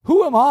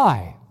Who am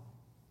I?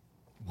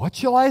 What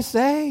shall I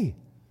say?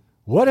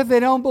 What if they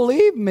don't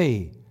believe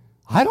me?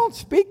 I don't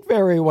speak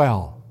very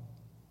well.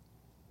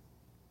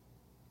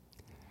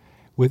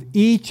 With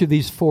each of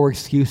these 4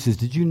 excuses,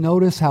 did you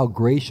notice how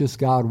gracious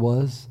God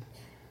was?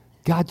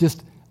 God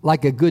just,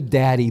 like a good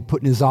daddy,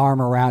 putting his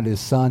arm around his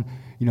son.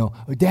 You know,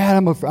 Dad,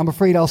 I'm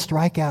afraid I'll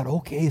strike out.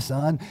 Okay,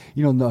 son.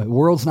 You know, the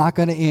world's not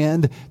going to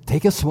end.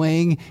 Take a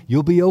swing.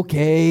 You'll be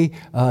okay.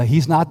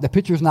 The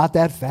pitcher's not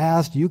that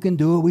fast. You can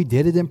do it. We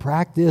did it in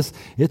practice.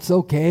 It's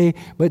okay.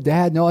 But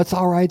Dad, no, it's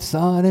all right,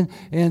 son.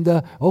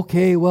 And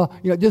okay, well,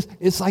 you know, just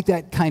it's like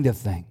that kind of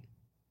thing.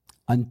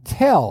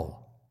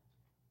 Until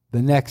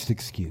the next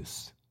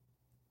excuse.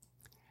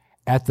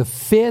 At the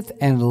 5th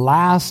and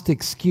last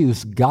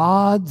excuse,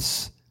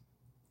 God's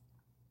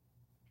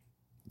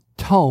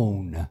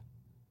tone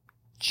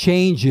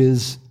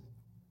changes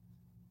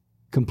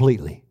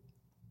completely.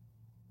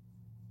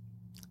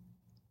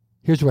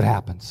 Here's what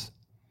happens.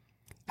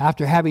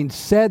 After having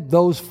said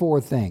those 4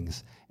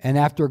 things, and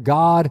after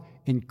God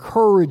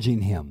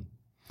encouraging him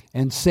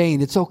and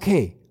saying, it's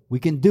okay, we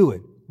can do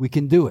it, you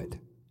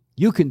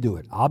can do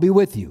it, I'll be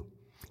with you,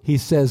 he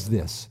says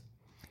this.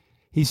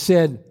 He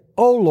said,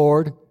 "Oh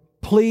Lord,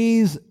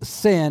 please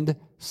send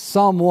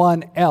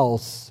someone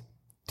else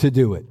to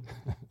do it."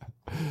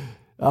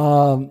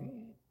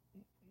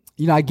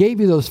 You know, I gave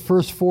you those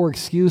first 4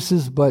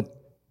 excuses, but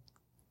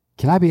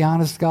can I be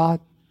honest, God?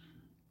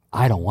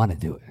 I don't want to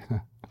do it.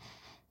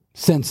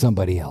 Send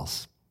somebody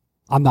else.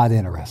 I'm not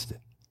interested.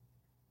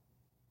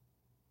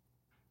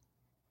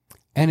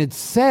 And it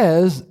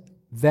says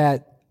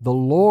that the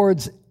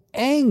Lord's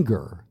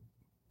anger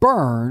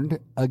burned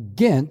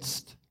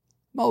against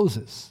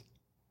Moses.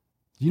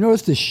 Do you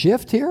notice the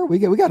shift here? We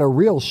got a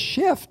real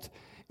shift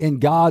in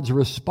God's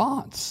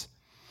response.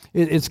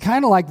 It's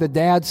kind of like the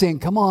dad saying,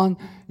 come on,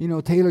 you know,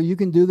 Taylor, you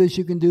can do this.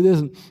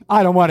 And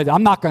I don't want to.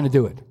 I'm not going to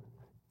do it.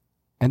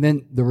 And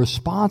then the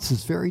response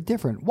is very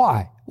different.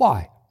 Why?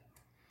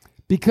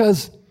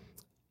 Because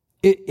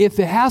if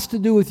it has to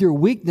do with your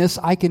weakness,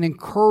 I can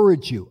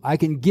encourage you. I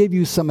can give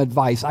you some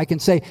advice. I can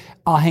say,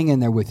 I'll hang in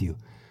there with you.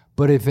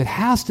 But if it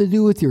has to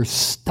do with your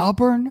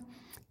stubborn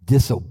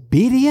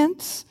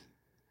disobedience,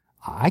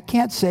 I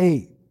can't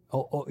say,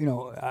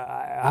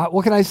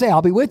 what can I say?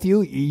 I'll be with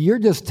you. You're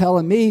just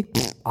telling me,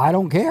 I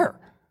don't care.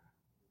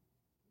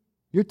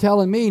 You're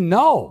telling me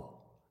no.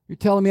 You're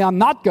telling me I'm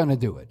not going to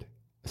do it.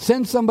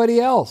 Send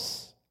somebody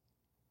else.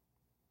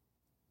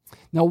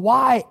 Now,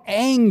 why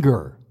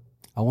anger?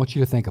 I want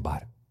you to think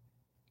about it.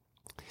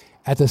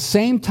 At the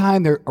same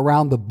time they're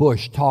around the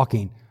bush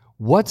talking,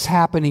 what's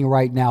happening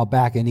right now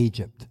back in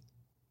Egypt?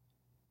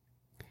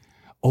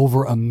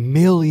 Over 1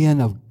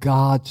 million of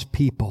God's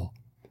people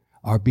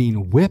are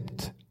being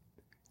whipped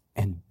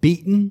and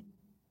beaten.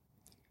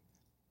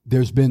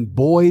 There's been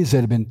boys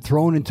that have been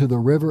thrown into the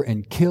river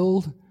and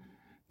killed.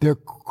 They're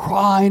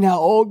crying out,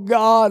 oh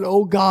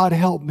God,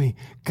 help me.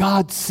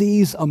 God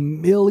sees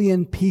 1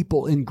 million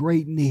people in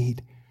great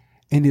need,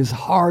 and his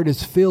heart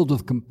is filled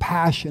with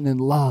compassion and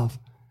love,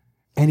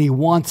 and he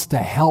wants to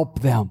help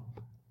them.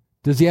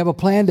 Does he have a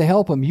plan to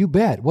help them? You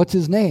bet. What's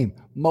his name?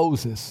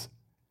 Moses.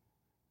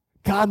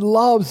 God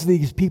loves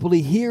these people.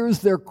 He hears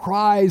their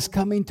cries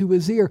coming to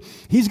his ear.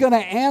 He's going to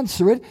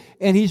answer it,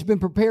 and he's been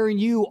preparing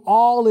you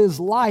all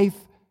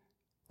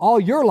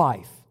your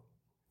life,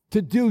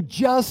 to do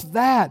just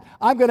that.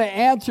 I'm going to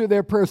answer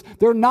their prayers.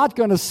 They're not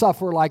going to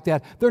suffer like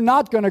that. They're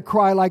not going to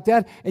cry like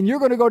that, and you're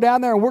going to go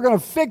down there, and we're going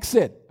to fix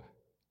it.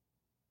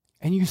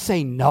 And you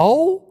say,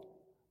 no,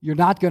 you're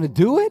not going to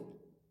do it?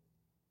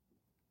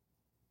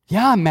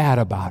 Yeah, I'm mad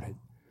about it.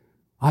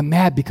 I'm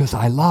mad because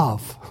I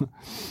love.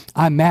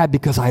 I'm mad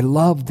because I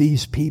love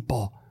these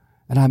people.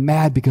 And I'm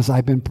mad because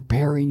I've been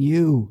preparing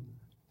you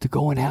to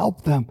go and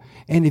help them.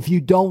 And if you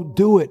don't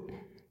do it,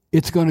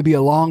 it's going to be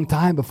a long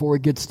time before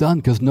it gets done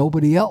because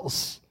nobody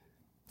else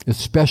is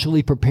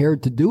specially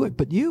prepared to do it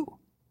but you.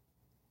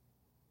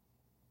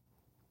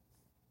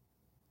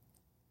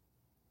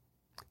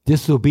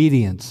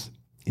 Disobedience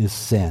is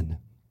sin.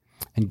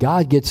 And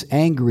God gets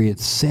angry at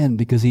sin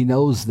because he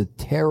knows the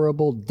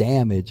terrible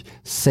damage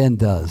sin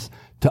does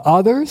to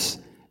others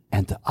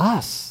and to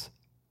us.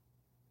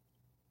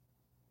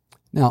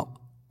 Now,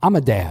 I'm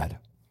a dad,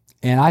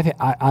 and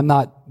I'm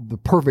not the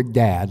perfect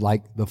dad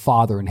like the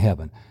Father in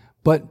heaven,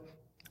 but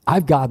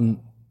I've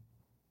gotten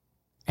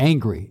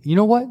angry. You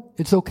know what?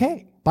 It's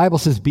okay. Bible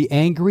says, be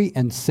angry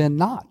and sin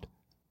not.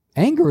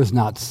 Anger is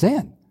not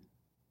sin.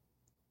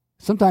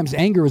 Sometimes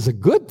anger is a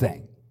good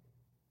thing.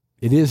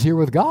 It is here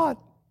with God.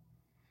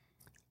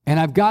 And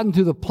I've gotten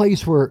to the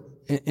place where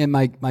in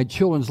my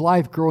children's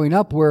life growing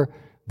up where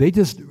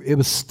it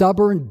was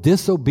stubborn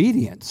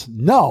disobedience.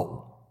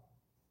 No.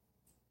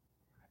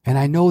 And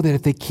I know that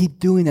if they keep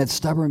doing that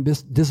stubborn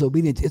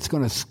disobedience, it's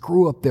going to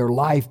screw up their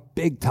life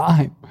big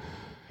time.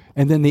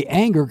 And then the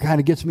anger kind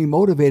of gets me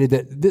motivated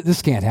that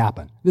this can't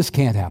happen. This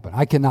can't happen.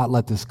 I cannot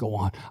let this go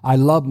on. I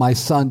love my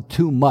son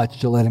too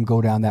much to let him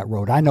go down that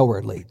road. I know where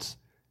it leads.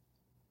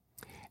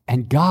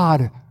 And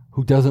God,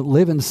 who doesn't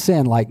live in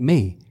sin like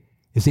me,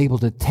 is able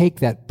to take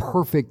that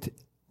perfect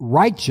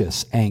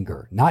righteous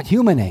anger, not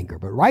human anger,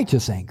 but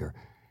righteous anger,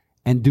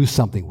 and do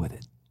something with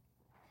it.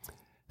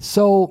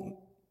 So,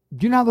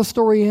 do you know how the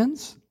story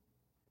ends?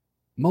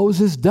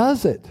 Moses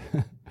does it.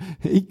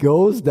 He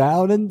goes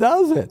down and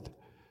does it.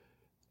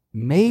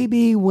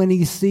 Maybe when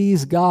he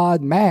sees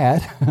God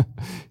mad,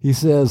 he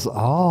says,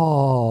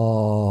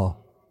 oh,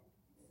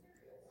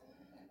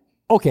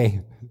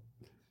 okay.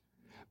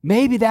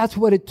 Maybe that's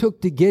what it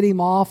took to get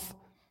him off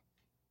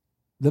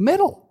the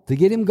middle, to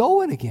get him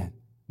going again.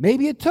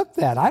 Maybe it took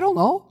that. I don't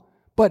know.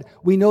 But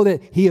we know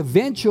that he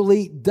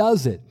eventually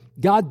does it.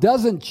 God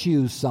doesn't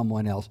choose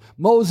someone else.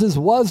 Moses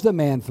was the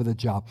man for the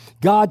job.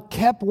 God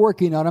kept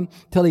working on him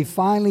till he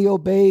finally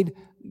obeyed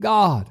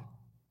God.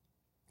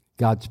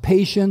 God's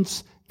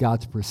patience,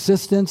 God's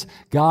persistence,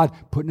 God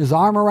putting his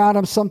arm around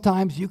him.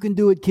 Sometimes you can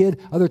do it, kid.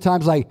 Other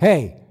times like,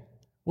 hey,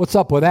 what's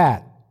up with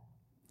that?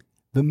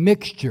 The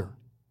mixture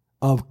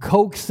of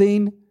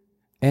coaxing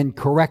and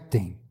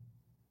correcting.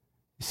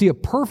 You see, a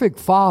perfect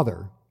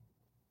father,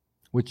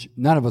 which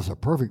none of us are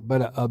perfect,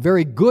 but a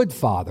very good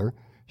father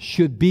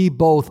should be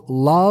both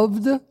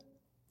loved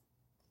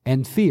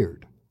and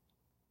feared.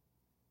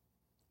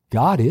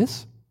 God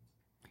is.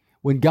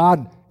 When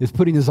God is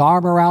putting his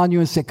arm around you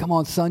and saying, come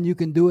on, son, you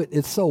can do it,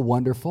 it's so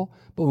wonderful.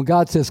 But when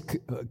God says,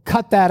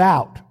 cut that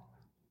out,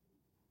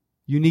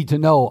 you need to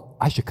know,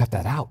 I should cut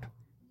that out.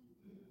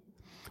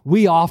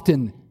 We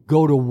often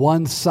go to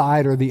one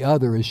side or the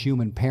other as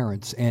human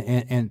parents,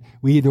 and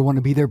we either want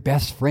to be their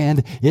best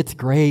friend, it's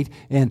great,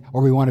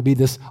 or we want to be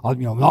this,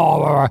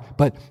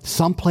 but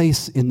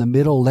someplace in the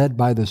middle, led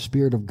by the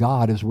Spirit of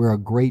God, is where a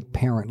great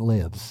parent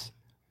lives.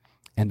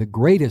 And the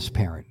greatest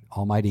parent,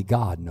 Almighty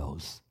God,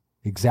 knows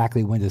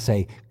exactly when to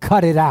say,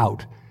 cut it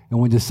out, and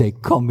when to say,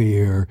 come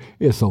here,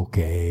 it's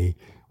okay,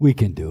 we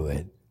can do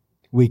it.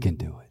 We can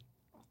do it.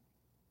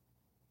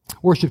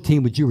 Worship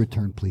team, would you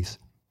return, please?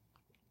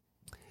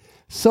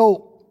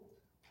 So,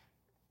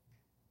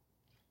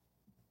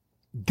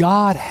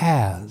 God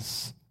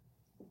has,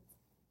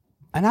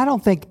 and I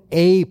don't think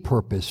a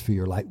purpose for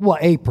your life, well,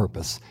 a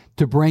purpose,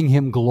 to bring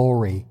him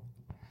glory.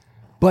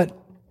 But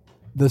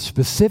the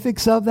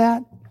specifics of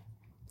that,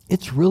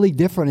 it's really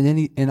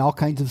different in all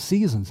kinds of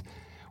seasons.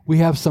 We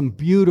have some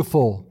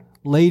beautiful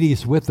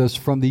ladies with us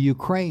from the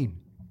Ukraine.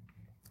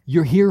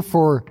 You're here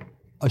for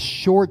a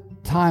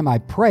short time, I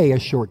pray a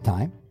short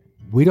time.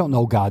 We don't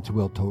know God's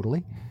will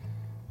totally.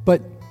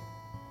 But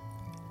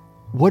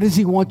what does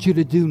he want you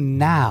to do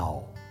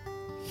now,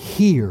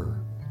 here,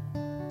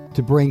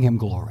 to bring him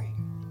glory?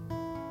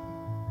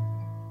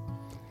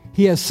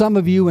 He has some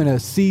of you in a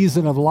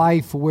season of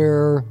life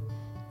where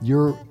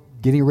you're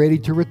getting ready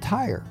to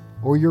retire,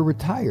 or you're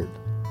retired.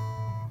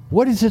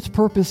 What is its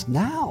purpose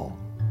now?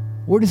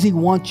 What does he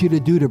want you to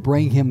do to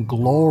bring him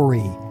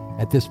glory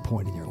at this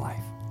point in your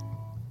life?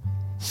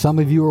 Some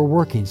of you are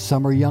working,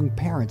 some are young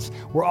parents.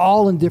 We're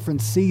all in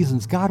different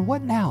seasons. God,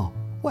 what now?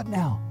 What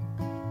now?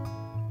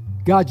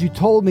 God, you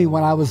told me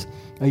when I was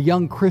a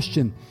young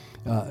Christian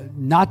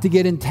not to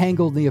get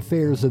entangled in the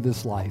affairs of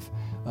this life,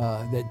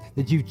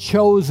 that you've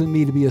chosen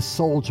me to be a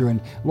soldier. And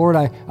Lord,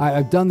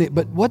 I've done that.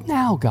 But what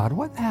now, God?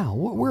 What now?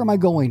 Where am I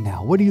going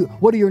now? What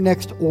are your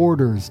next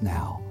orders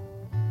now?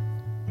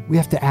 We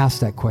have to ask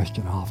that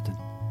question often.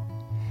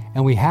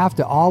 And we have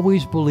to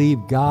always believe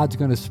God's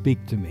going to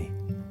speak to me.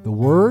 The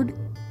Word,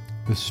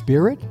 the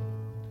Spirit,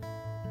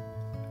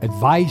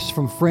 advice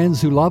from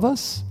friends who love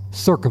us,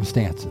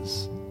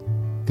 circumstances.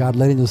 God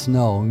letting us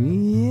know,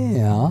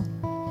 yeah.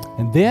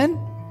 And then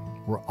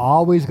we're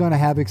always going to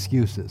have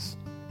excuses.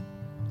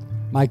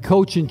 My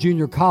coach in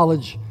junior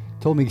college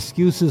told me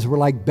excuses were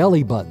like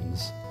belly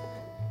buttons.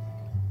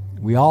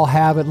 We all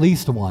have at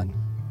least one.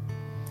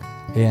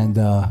 And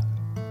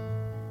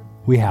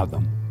we have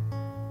them.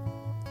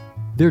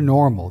 They're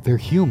normal. They're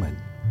human.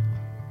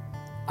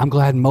 I'm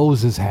glad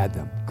Moses had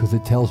them because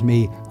it tells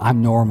me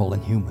I'm normal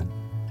and human.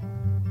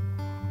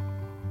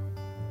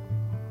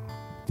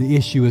 The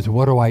issue is,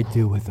 what do I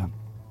do with them?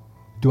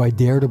 Do I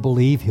dare to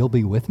believe he'll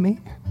be with me?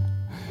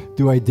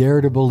 Do I dare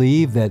to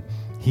believe that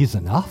he's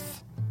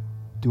enough?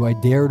 Do I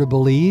dare to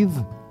believe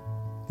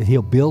that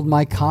he'll build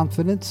my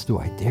confidence? Do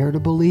I dare to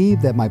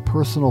believe that my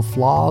personal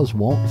flaws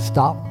won't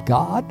stop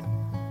God?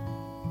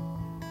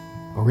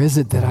 Or is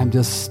it that I'm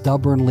just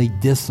stubbornly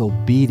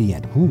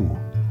disobedient?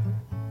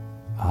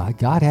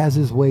 God has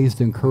his ways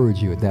to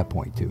encourage you at that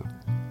point too,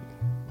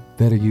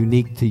 that are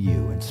unique to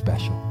you and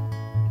special.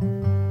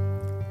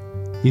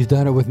 He's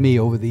done it with me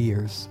over the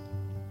years.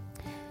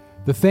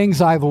 The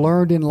things I've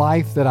learned in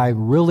life that I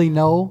really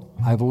know,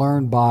 I've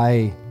learned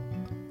by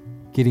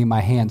getting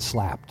my hand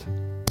slapped.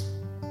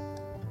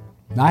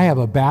 Now, I have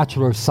a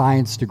Bachelor of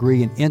Science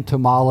degree in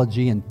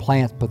entomology and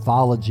plant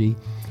pathology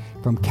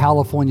from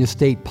California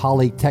State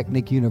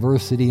Polytechnic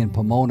University in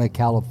Pomona,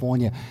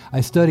 California.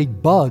 I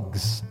studied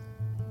bugs.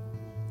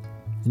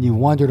 And you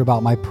wondered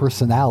about my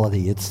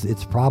personality.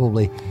 It's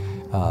probably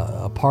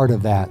a part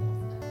of that.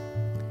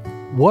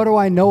 What do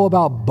I know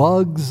about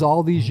bugs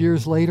all these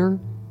years later?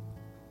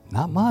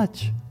 Not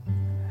much.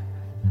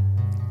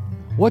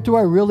 What do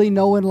I really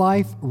know in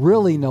life?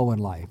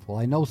 Well,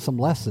 I know some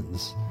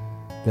lessons.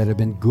 that have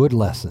been good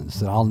lessons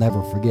that I'll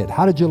never forget.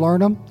 How did you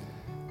learn them?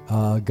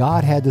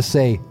 God had to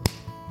say,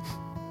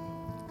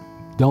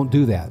 don't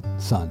do that,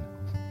 son.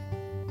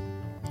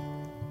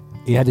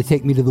 He had to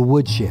take me to the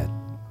woodshed.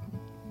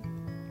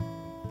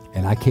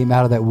 And I came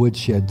out of that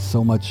woodshed in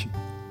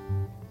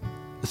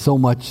so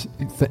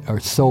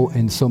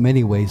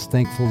many ways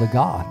thankful to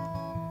God.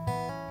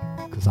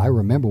 Because I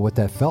remember what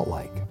that felt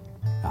like.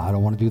 Now, I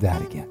don't want to do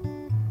that again.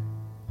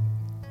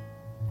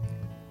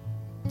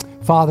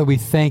 Father, we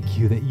thank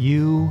you that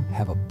you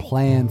have a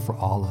plan for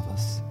all of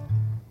us.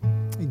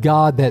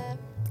 God, that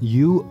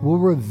you will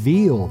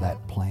reveal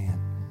that plan.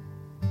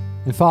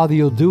 And Father,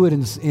 you'll do it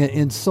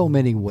in so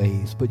many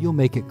ways, but you'll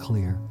make it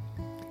clear.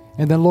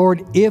 And then,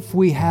 Lord, if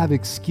we have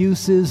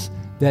excuses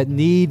that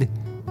need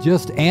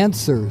just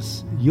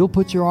answers, you'll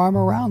put your arm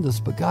around us.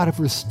 But God, if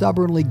we're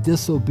stubbornly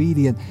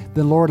disobedient,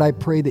 then Lord, I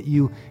pray that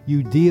you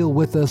deal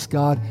with us,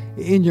 God,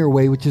 in your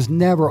way, which is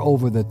never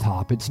over the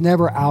top. It's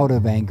never out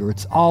of anger.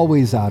 It's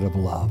always out of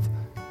love.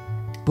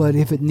 But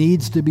if it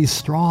needs to be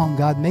strong,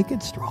 God, make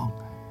it strong.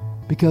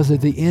 Because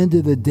at the end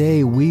of the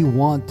day, we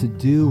want to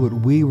do what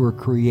we were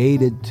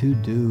created to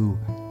do.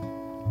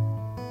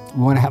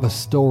 We want to have a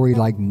story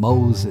like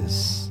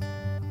Moses.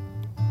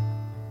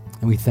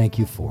 And we thank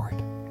you for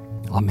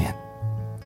it. Amen.